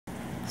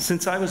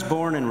Since I was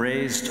born and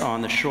raised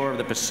on the shore of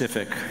the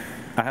Pacific,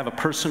 I have a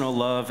personal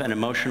love and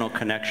emotional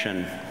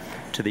connection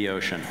to the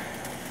ocean.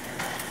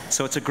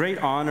 So it's a great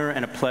honor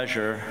and a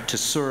pleasure to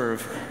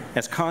serve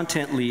as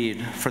content lead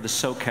for the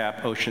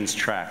SOCAP Oceans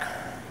track.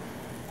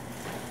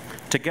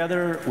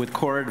 Together with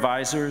core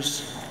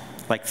advisors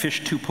like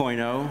Fish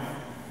 2.0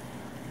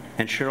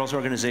 and Cheryl's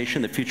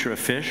organization, The Future of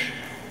Fish,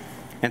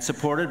 and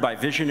supported by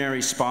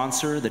visionary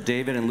sponsor, the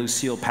David and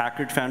Lucille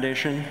Packard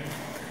Foundation,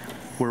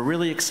 we're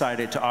really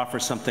excited to offer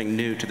something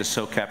new to the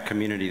SOCAP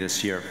community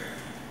this year.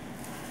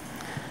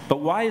 But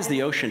why is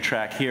the ocean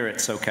track here at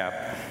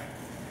SOCAP?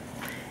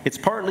 It's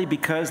partly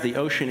because the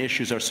ocean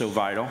issues are so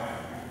vital,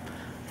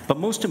 but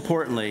most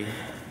importantly,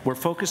 we're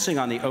focusing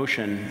on the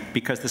ocean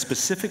because the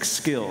specific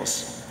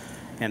skills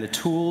and the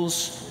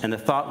tools and the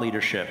thought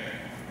leadership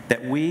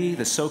that we,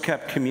 the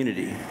SOCAP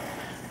community,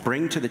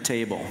 bring to the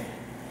table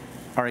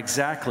are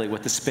exactly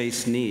what the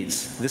space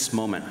needs this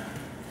moment.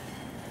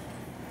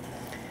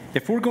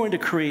 If we're going to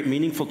create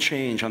meaningful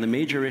change on the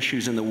major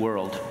issues in the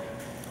world,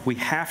 we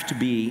have to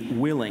be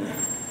willing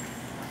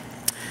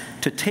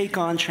to take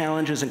on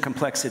challenges and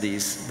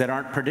complexities that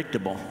aren't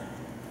predictable,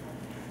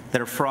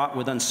 that are fraught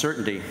with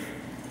uncertainty,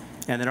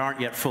 and that aren't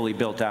yet fully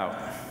built out.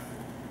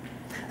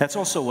 That's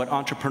also what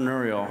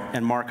entrepreneurial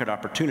and market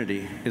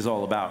opportunity is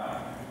all about.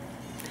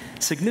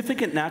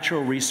 Significant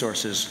natural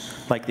resources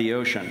like the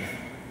ocean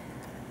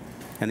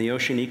and the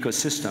ocean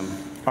ecosystem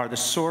are the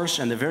source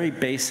and the very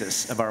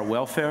basis of our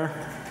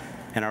welfare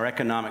and our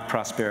economic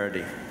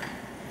prosperity.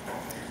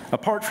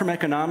 Apart from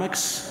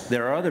economics,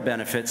 there are other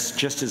benefits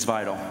just as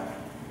vital.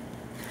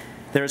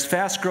 There is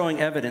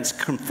fast-growing evidence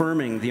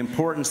confirming the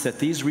importance that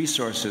these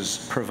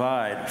resources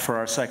provide for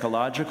our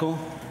psychological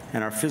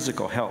and our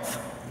physical health.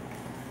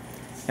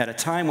 At a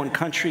time when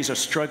countries are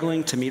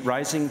struggling to meet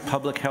rising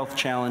public health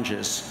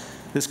challenges,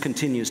 this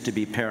continues to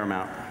be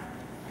paramount.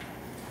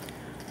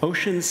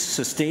 Oceans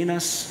sustain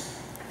us,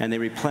 and they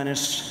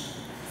replenish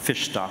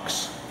fish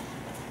stocks.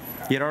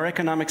 Yet our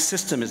economic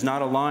system is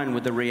not aligned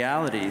with the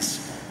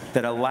realities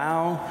that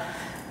allow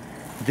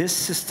this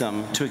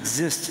system to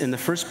exist in the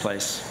first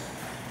place.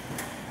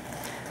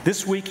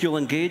 This week, you'll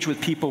engage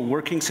with people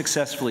working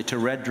successfully to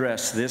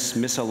redress this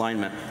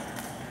misalignment.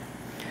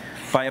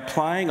 By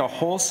applying a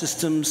whole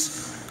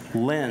systems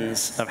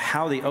lens of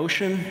how the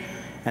ocean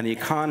and the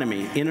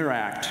economy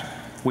interact,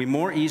 we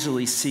more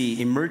easily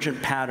see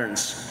emergent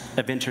patterns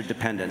of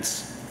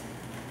interdependence.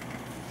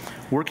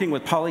 Working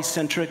with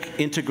polycentric,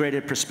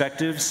 integrated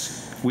perspectives,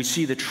 we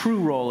see the true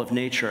role of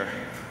nature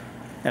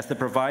as the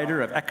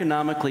provider of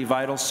economically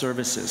vital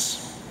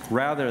services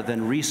rather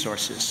than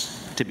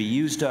resources to be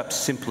used up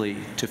simply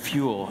to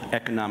fuel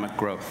economic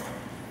growth.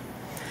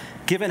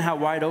 Given how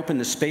wide open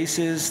the space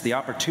is, the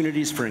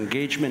opportunities for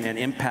engagement and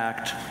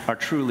impact are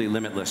truly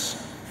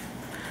limitless.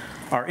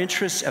 Our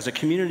interests as a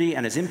community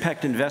and as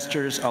impact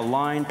investors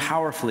align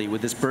powerfully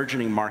with this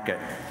burgeoning market.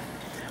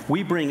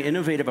 We bring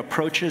innovative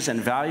approaches and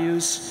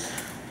values.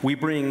 We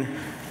bring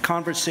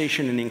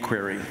conversation and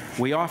inquiry.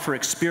 We offer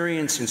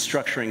experience in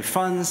structuring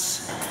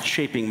funds,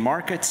 shaping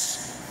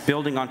markets,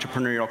 building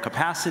entrepreneurial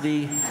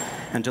capacity,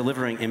 and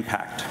delivering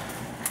impact.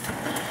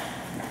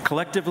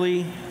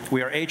 Collectively,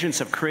 we are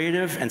agents of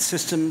creative and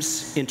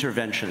systems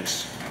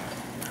interventions.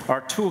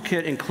 Our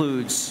toolkit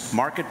includes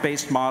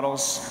market-based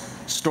models,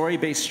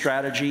 story-based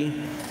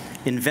strategy,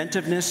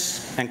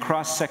 inventiveness, and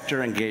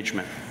cross-sector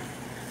engagement.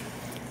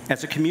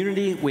 As a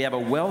community, we have a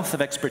wealth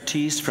of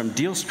expertise from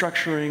deal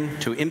structuring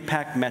to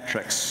impact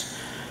metrics.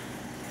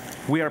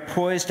 We are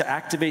poised to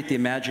activate the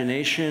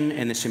imagination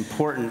in this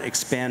important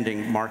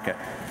expanding market.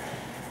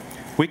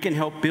 We can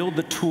help build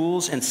the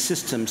tools and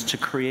systems to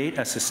create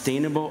a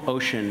sustainable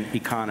ocean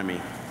economy.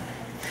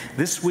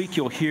 This week,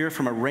 you'll hear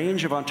from a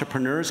range of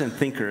entrepreneurs and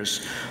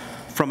thinkers,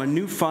 from a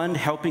new fund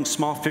helping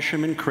small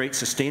fishermen create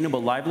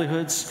sustainable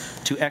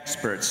livelihoods to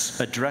experts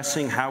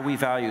addressing how we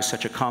value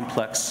such a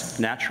complex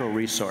natural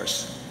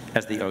resource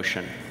as the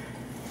ocean.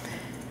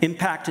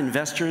 Impact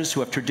investors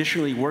who have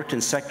traditionally worked in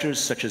sectors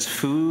such as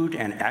food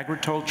and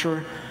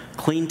agriculture,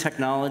 clean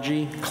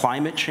technology,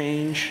 climate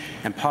change,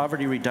 and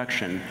poverty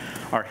reduction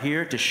are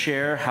here to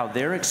share how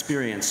their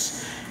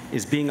experience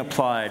is being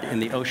applied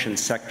in the ocean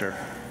sector.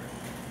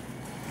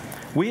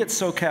 We at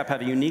SOCAP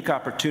have a unique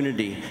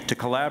opportunity to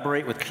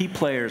collaborate with key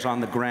players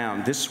on the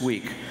ground this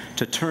week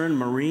to turn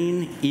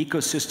marine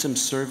ecosystem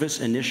service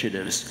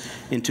initiatives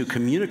into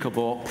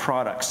communicable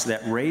products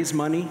that raise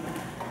money,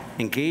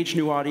 engage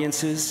new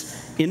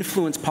audiences,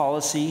 influence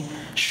policy,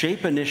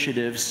 shape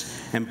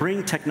initiatives, and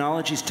bring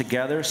technologies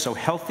together so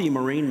healthy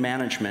marine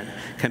management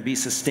can be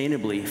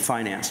sustainably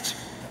financed.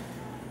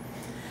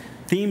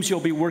 Themes you'll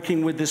be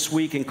working with this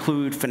week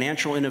include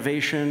financial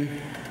innovation,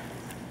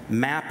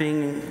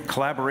 mapping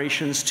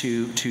collaborations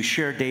to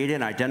share data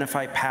and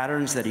identify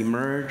patterns that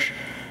emerge,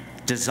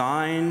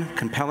 design,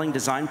 compelling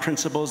design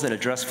principles that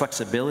address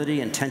flexibility,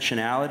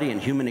 intentionality,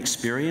 and human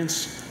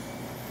experience,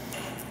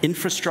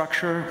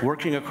 infrastructure,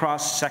 working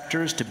across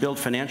sectors to build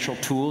financial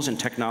tools and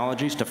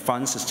technologies to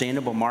fund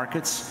sustainable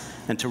markets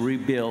and to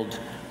rebuild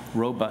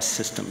robust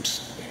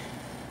systems.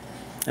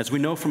 As we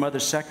know from other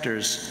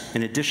sectors,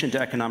 in addition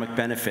to economic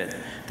benefit,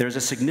 there is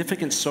a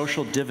significant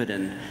social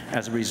dividend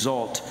as a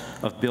result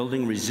of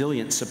building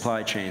resilient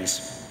supply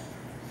chains.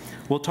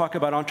 We'll talk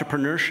about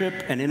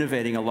entrepreneurship and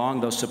innovating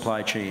along those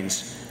supply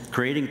chains,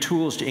 creating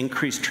tools to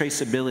increase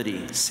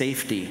traceability,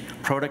 safety,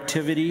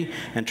 productivity,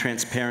 and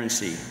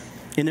transparency,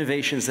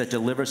 innovations that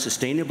deliver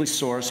sustainably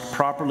sourced,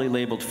 properly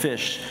labeled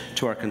fish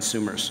to our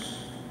consumers.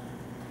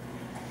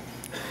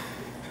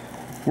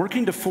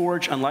 Working to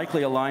forge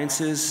unlikely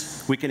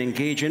alliances, we can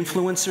engage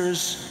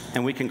influencers,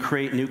 and we can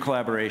create new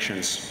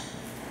collaborations.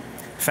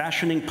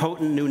 Fashioning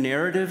potent new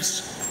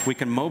narratives, we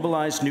can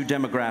mobilize new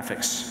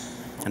demographics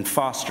and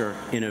foster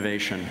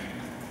innovation.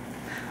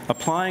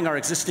 Applying our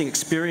existing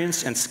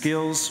experience and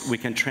skills, we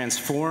can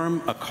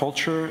transform a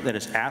culture that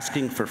is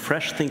asking for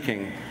fresh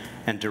thinking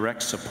and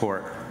direct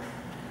support.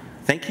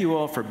 Thank you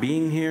all for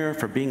being here,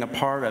 for being a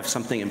part of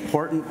something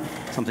important,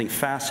 something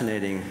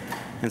fascinating,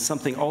 and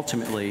something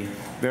ultimately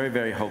very,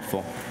 very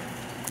hopeful.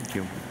 Thank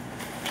you.